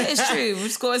 yeah, it's true. We've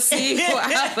just got to see what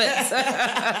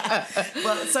happens.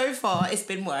 But so far, it's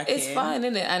been working. It's fine,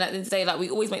 isn't it? And at the end of the day, like, we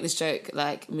always make this joke,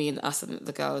 like, me and us and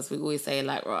the girls, we always say,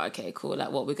 like, right, okay, cool,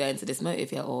 like, what we're going to this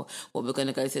motive yet, or what we're going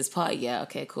to go to this party yet,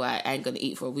 okay, cool, I ain't going to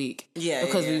eat for a week. Yeah,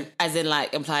 because we, as in,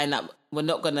 like, implying that we're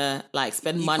not going to, like,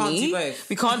 spend money. Can't do both.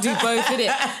 We can't do both, innit?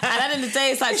 And at the end of the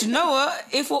day, it's like, you know what?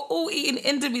 If we're all eating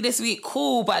Indomie this week,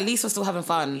 cool, but at least we're still having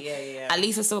fun. Yeah. At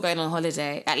least we're still going on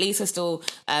holiday. At least we're still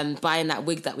buying that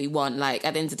wig that we want. Like,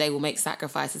 at the end of the day, we'll make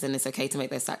sacrifices, and it's okay to make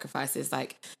those sacrifices.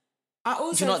 Like,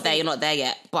 if you're not there, you're not there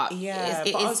yet. But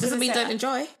it doesn't mean don't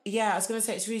enjoy. Yeah, I was going to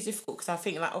say it's really difficult because I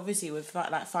think, like, obviously with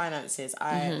like finances,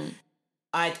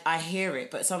 I hear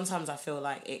it, but sometimes I feel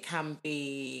like it can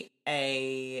be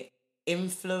a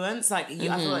influence. Like,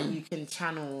 I feel like you can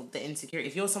channel the insecurity.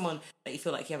 If you're someone that you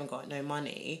feel like you haven't got no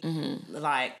money,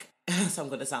 like, so I'm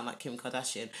going to sound like Kim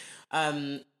Kardashian,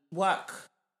 work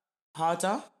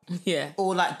harder. Yeah.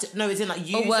 Or like, no, it's in like,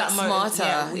 use work that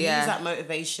smarter. Use that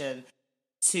motivation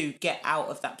to get out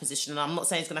of that position. And I'm not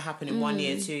saying it's going to happen in 1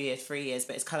 year, 2 years, 3 years,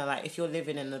 but it's kind of like if you're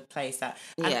living in a place that,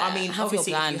 and I mean,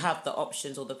 obviously if you have the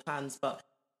options or the plans, but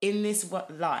in this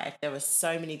life, there are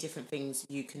so many different things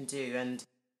you can do. And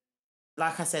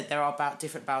like I said, there are about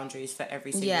different boundaries for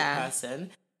every single person.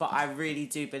 But I really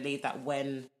do believe that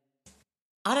when,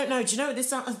 I don't know, do you know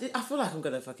this? I feel like I'm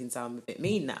going to fucking sound a bit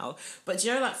mean now. But do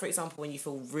you know, like, for example, when you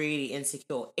feel really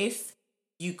insecure, if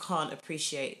you can't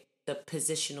appreciate the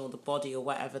position or the body or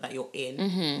whatever that you're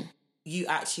in, you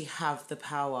actually have the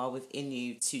power within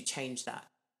you to change that.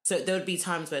 So there would be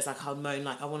times where it's like, I'll moan,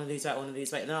 like, I want to lose weight.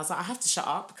 And then I was like, I have to shut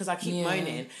up because I keep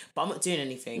moaning, but I'm not doing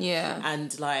anything. Yeah.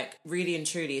 And like, really and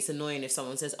truly, it's annoying if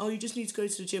someone says, oh, you just need to go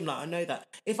to the gym. Like, I know that.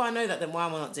 If I know that, then why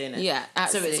am I not doing it? Yeah,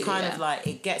 absolutely. So it's kind of like,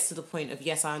 it gets to the point of,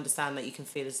 yes, I understand that you can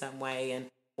feel a certain way and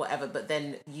whatever, but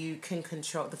then you can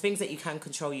control the things that you can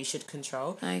control, you should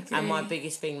control. I agree. And my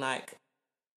biggest thing, like,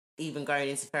 even going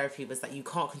into therapy, was that you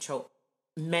can't control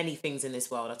many things in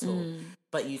this world at all,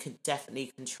 but you can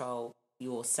definitely control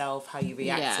yourself, how you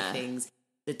react to things,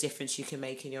 the difference you can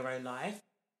make in your own life.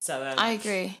 So I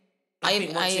agree. I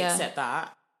think once you accept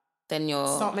that, then you're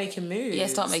start making moves. Yeah,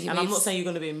 start making and moves. I'm not saying you're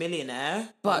going to be a millionaire,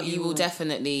 but you will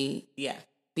definitely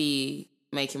be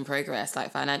making progress,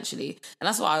 like, financially. And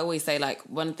that's what I always say. Like,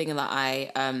 one thing that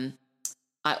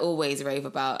I always rave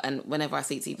about, and whenever I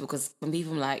speak to people, because when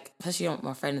people like, especially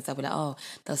my friends, they'll be like, oh,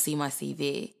 they'll see my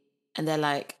CV. And they're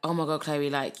like, oh my God, Chloe,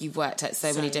 like, you've worked at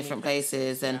so many different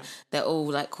places and they're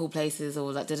all like cool places,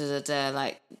 or like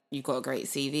like, you've got a great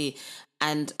CV.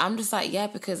 And I'm just like, yeah,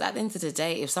 because at the end of the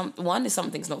day, if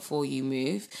something's not for you,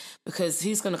 move, because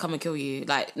who's going to come and kill you?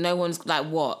 Like, no one's like,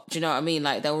 what? Do you know what I mean?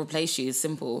 Like, they'll replace you,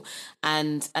 simple.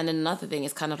 And then another thing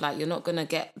is kind of like, you're not going to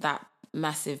get that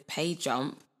massive pay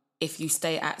jump if you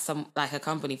stay at a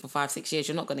company for 5-6 years.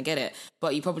 You're not going to get it,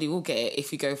 but you probably will get it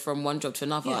if you go from one job to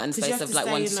another in space of like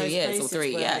 1 to 2 years or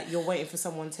 3. Yeah, you're waiting for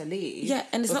someone to leave. Yeah,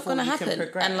 and it's not going to happen.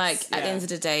 And like at the end of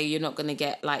the day, you're not going to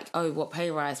get like, oh, what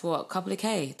pay rise? What, a couple of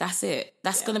K? That's it.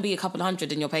 That's going to be a couple of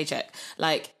hundred in your paycheck.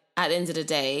 Like, at the end of the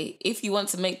day, if you want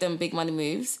to make them big money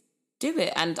moves, do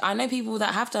it. And I know people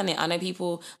that have done it.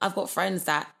 I've got friends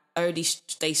that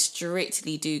they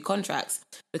strictly do contracts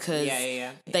because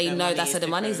they know that's where the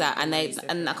money's at, and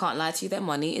I can't lie to you, their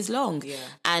money is long,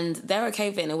 and they're okay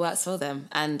with it and it works for them,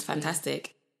 and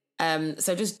fantastic.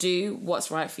 So just do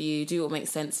what's right for you, do what makes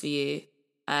sense for you.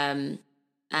 And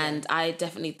I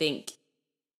definitely think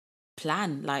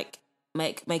plan, like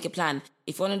make a plan.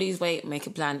 If you want to lose weight, make a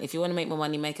plan. If you want to make more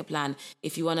money, make a plan.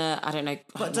 If you want to, I don't know.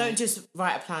 But don't just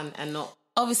write a plan and not...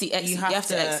 Obviously, you have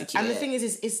to execute and it. the thing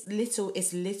is it's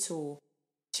little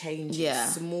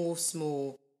changes,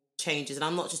 small changes. And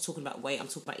I'm not just talking about weight, I'm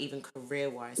talking about even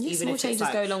career-wise. Yeah, even small if changes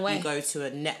it's like go a long way. you go to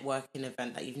a networking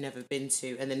event that you've never been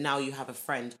to, and then now you have a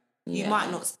friend. You might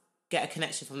not get a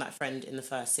connection from that friend in the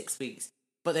first 6 weeks,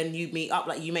 but then you meet up,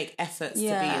 like you make efforts to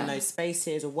be in those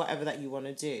spaces or whatever that you want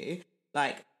to do.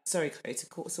 Like, sorry, Chloe, to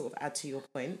sort of add to your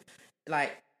point,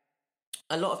 like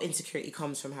a lot of insecurity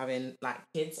comes from having like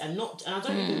kids, and I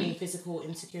don't even mean physical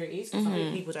insecurities, because I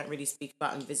think people don't really speak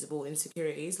about invisible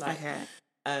insecurities. Like,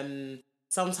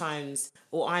 sometimes,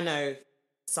 or I know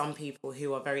some people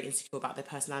who are very insecure about their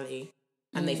personality,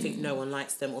 and they think no one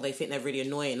likes them, or they think they're really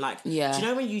annoying. Like, do you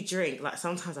know when you drink, like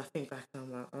sometimes I think back and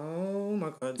I'm like, oh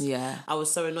my God, I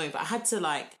was so annoying. But I had to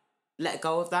like let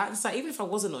go of that. It's like, even if I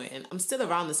was annoying, I'm still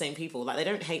around the same people. Like, they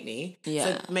don't hate me.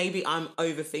 So maybe I'm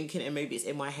overthinking and maybe it's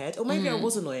in my head, or maybe I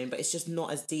was annoying, but it's just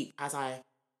not as deep as I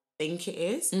think it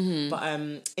is. But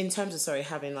in terms of,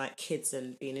 having like kids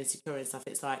and being insecure and stuff,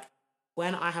 it's like,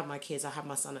 when I have my kids, I have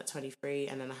my son at 23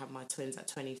 and then I have my twins at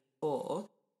 24,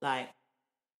 like,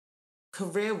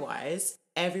 career-wise,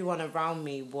 everyone around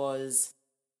me was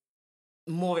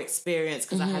more experienced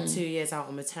because I had 2 years out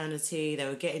on maternity. They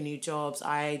were getting new jobs.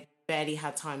 I barely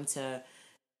had time to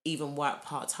even work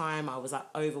part-time. I was like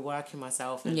overworking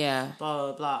myself and blah,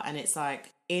 blah, blah. And it's like,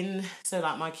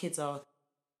 my kids are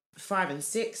 5 and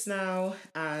 6 now,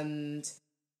 and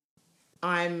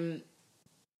I'm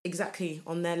exactly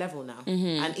on their level now.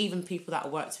 And even people that I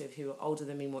worked with who are older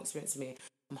than me, more experienced than me,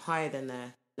 I'm higher than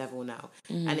their level now.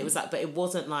 And it was like, but it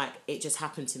wasn't like it just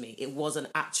happened to me. It was an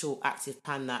actual active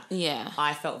plan that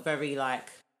I felt very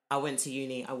like, I went to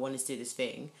uni, I wanted to do this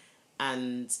thing,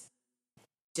 and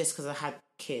just because I had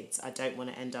kids, I don't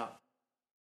want to end up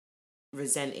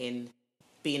resenting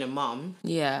being a mum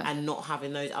and not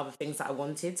having those other things that I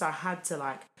wanted. So I had to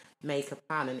like make a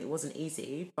plan, and it wasn't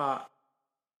easy, but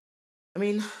I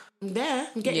mean, I'm there.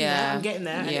 I'm getting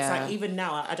there. And it's like, even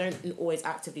now, I don't always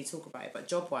actively talk about it, but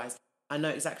job-wise, I know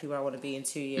exactly where I want to be in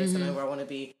 2 years. I know where I want to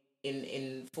be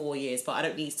in 4 years, but I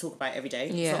don't need to talk about it every day.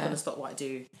 It's not going to stop what I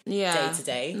do day to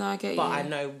day. No, I get but you. I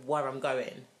know where I'm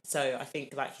going. So I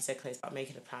think, like you said, Clay, it's about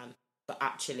making a plan, but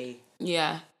actually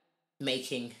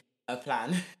making a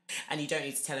plan. And you don't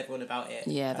need to tell everyone about it.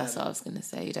 Yeah, that's what I was going to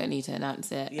say. You don't need to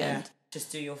announce it. Yeah. And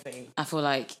just do your thing. I feel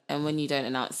like, and when you don't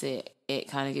announce it, it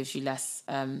kind of gives you less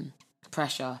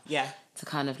pressure to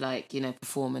kind of like,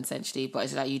 perform essentially. But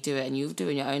it's like you do it and you do it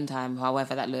in your own time,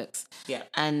 however that looks. Yeah.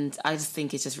 And I just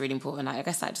think it's just really important. Like, I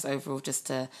guess like just overall, just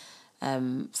to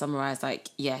summarize, like,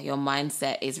 your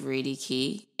mindset is really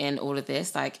key in all of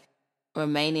this. Like,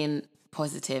 remaining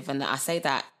positive. And I say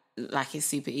that like it's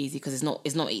super easy, because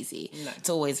it's not easy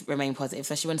to always remain positive,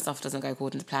 especially when stuff doesn't go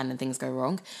according to plan and things go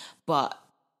wrong. But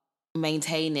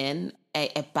maintaining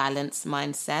a balanced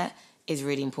mindset is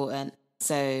really important.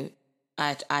 So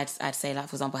I'd say, like,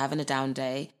 for example, having a down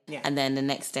day and then the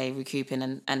next day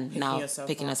recouping and now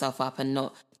picking yourself up and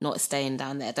not staying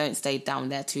down there. Don't stay down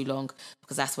there too long,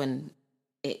 because that's when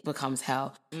it becomes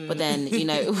hell. But then,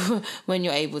 when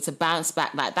you're able to bounce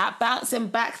back, like that bouncing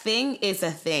back thing is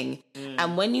a thing.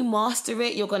 And when you master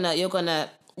it, you're gonna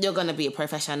be a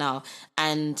professional,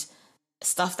 and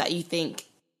stuff that you think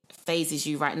phases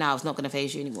you right now is not going to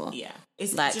phase you anymore. Yeah.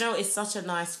 It's like, it's such a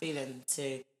nice feeling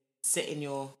to sit in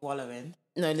your wallowing.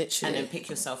 No, literally. And then pick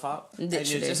yourself up.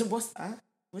 Literally. And what's that?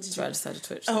 What did you... I decided to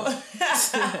twitch. Oh.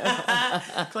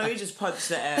 Chloe just punched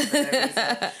the air for no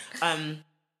reason.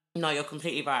 No, you're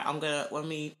completely right. When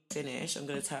we finish, I'm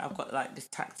gonna tell you, I've got like this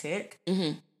tactic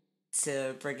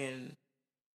to bringing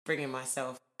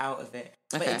myself out of it.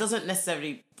 But it doesn't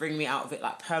necessarily bring me out of it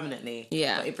like permanently.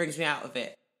 Yeah. But it brings me out of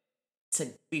it to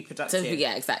be productive.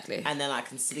 Yeah, exactly. And then I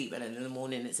can sleep, and then in the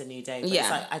morning it's a new day. But it's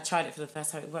like, I tried it for the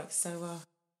first time, it works so well.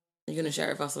 You're going to share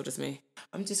it with us or just me?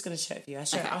 I'm just going to share it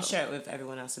with you. I'll share it with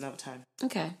everyone else another time.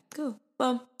 Okay, cool.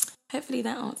 Well, hopefully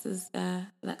that answers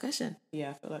that question. Yeah,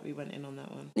 I feel like we went in on that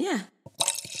one. Yeah.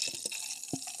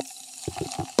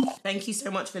 Thank you so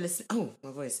much for listening. Oh,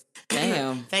 my voice.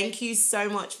 Damn. Thank you so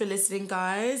much for listening,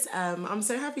 guys. I'm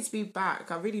so happy to be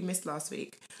back. I really missed last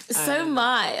week. So am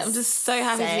I. I'm just so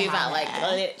happy to be back, like,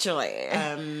 literally.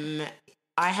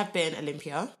 I have been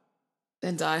Olympia.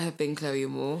 And I have been Chloe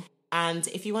Moore. And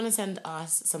if you want to send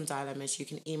us some dilemmas, you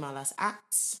can email us at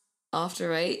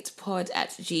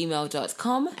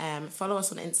after8pod@gmail.com. Follow us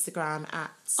on Instagram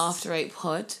at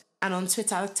after8pod. And on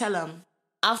Twitter, tell them.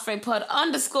 AfterEightPod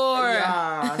 _.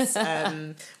 Yes.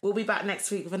 We'll be back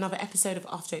next week with another episode of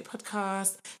After 8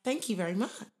 Podcast. Thank you very much.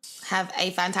 Have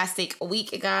a fantastic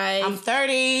week, guys. I'm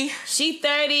 30. She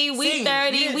 30. We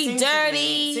 30. We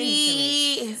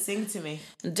dirty. Sing to me.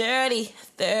 Dirty.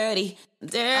 30.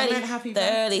 Dirty. Happy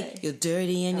 30. birthday. You're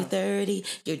dirty and you're 30.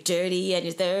 You're dirty and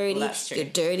you're 30. Well, that's true. You're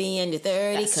dirty and you're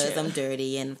 30. That's Because true. I'm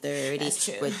dirty and I'm 30. That's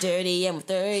true. We're dirty and we're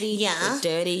 30. Yeah. We're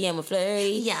dirty and we're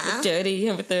flirty. Yeah. We're dirty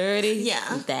and we're 30.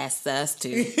 Yeah. That's us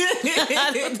too.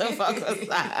 What the fuck was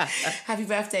that? Happy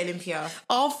birthday, Olympia.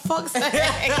 Oh, fuck's sake.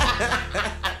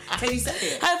 Can you say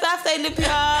it? Happy birthday,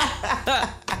 Olympia.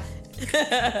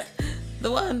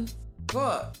 The one.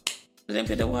 What?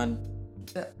 Olympia, the one.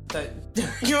 Don't.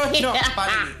 You're not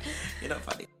funny. You're not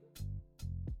funny.